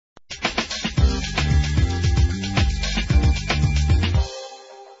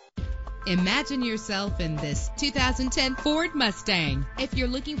Imagine yourself in this 2010 Ford Mustang. If you're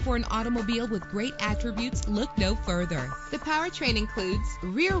looking for an automobile with great attributes, look no further. The powertrain includes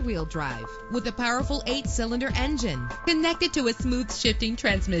rear-wheel drive with a powerful 8-cylinder engine connected to a smooth shifting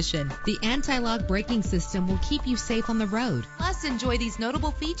transmission. The anti-lock braking system will keep you safe on the road. Plus, enjoy these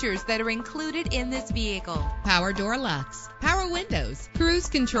notable features that are included in this vehicle: power door locks, power windows, cruise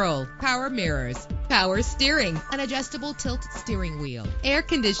control, power mirrors, power steering, an adjustable tilt steering wheel, air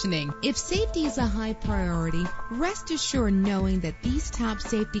conditioning. If safety is a high priority, rest assured knowing that these top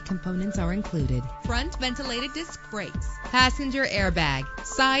safety components are included: front ventilated disc brakes, passenger airbag,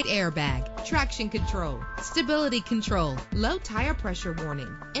 side airbag, traction control, stability control, low tire pressure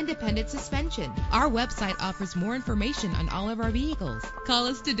warning, independent suspension. Our website offers more information on all of our vehicles. Call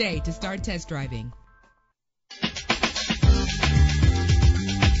us today to start test driving.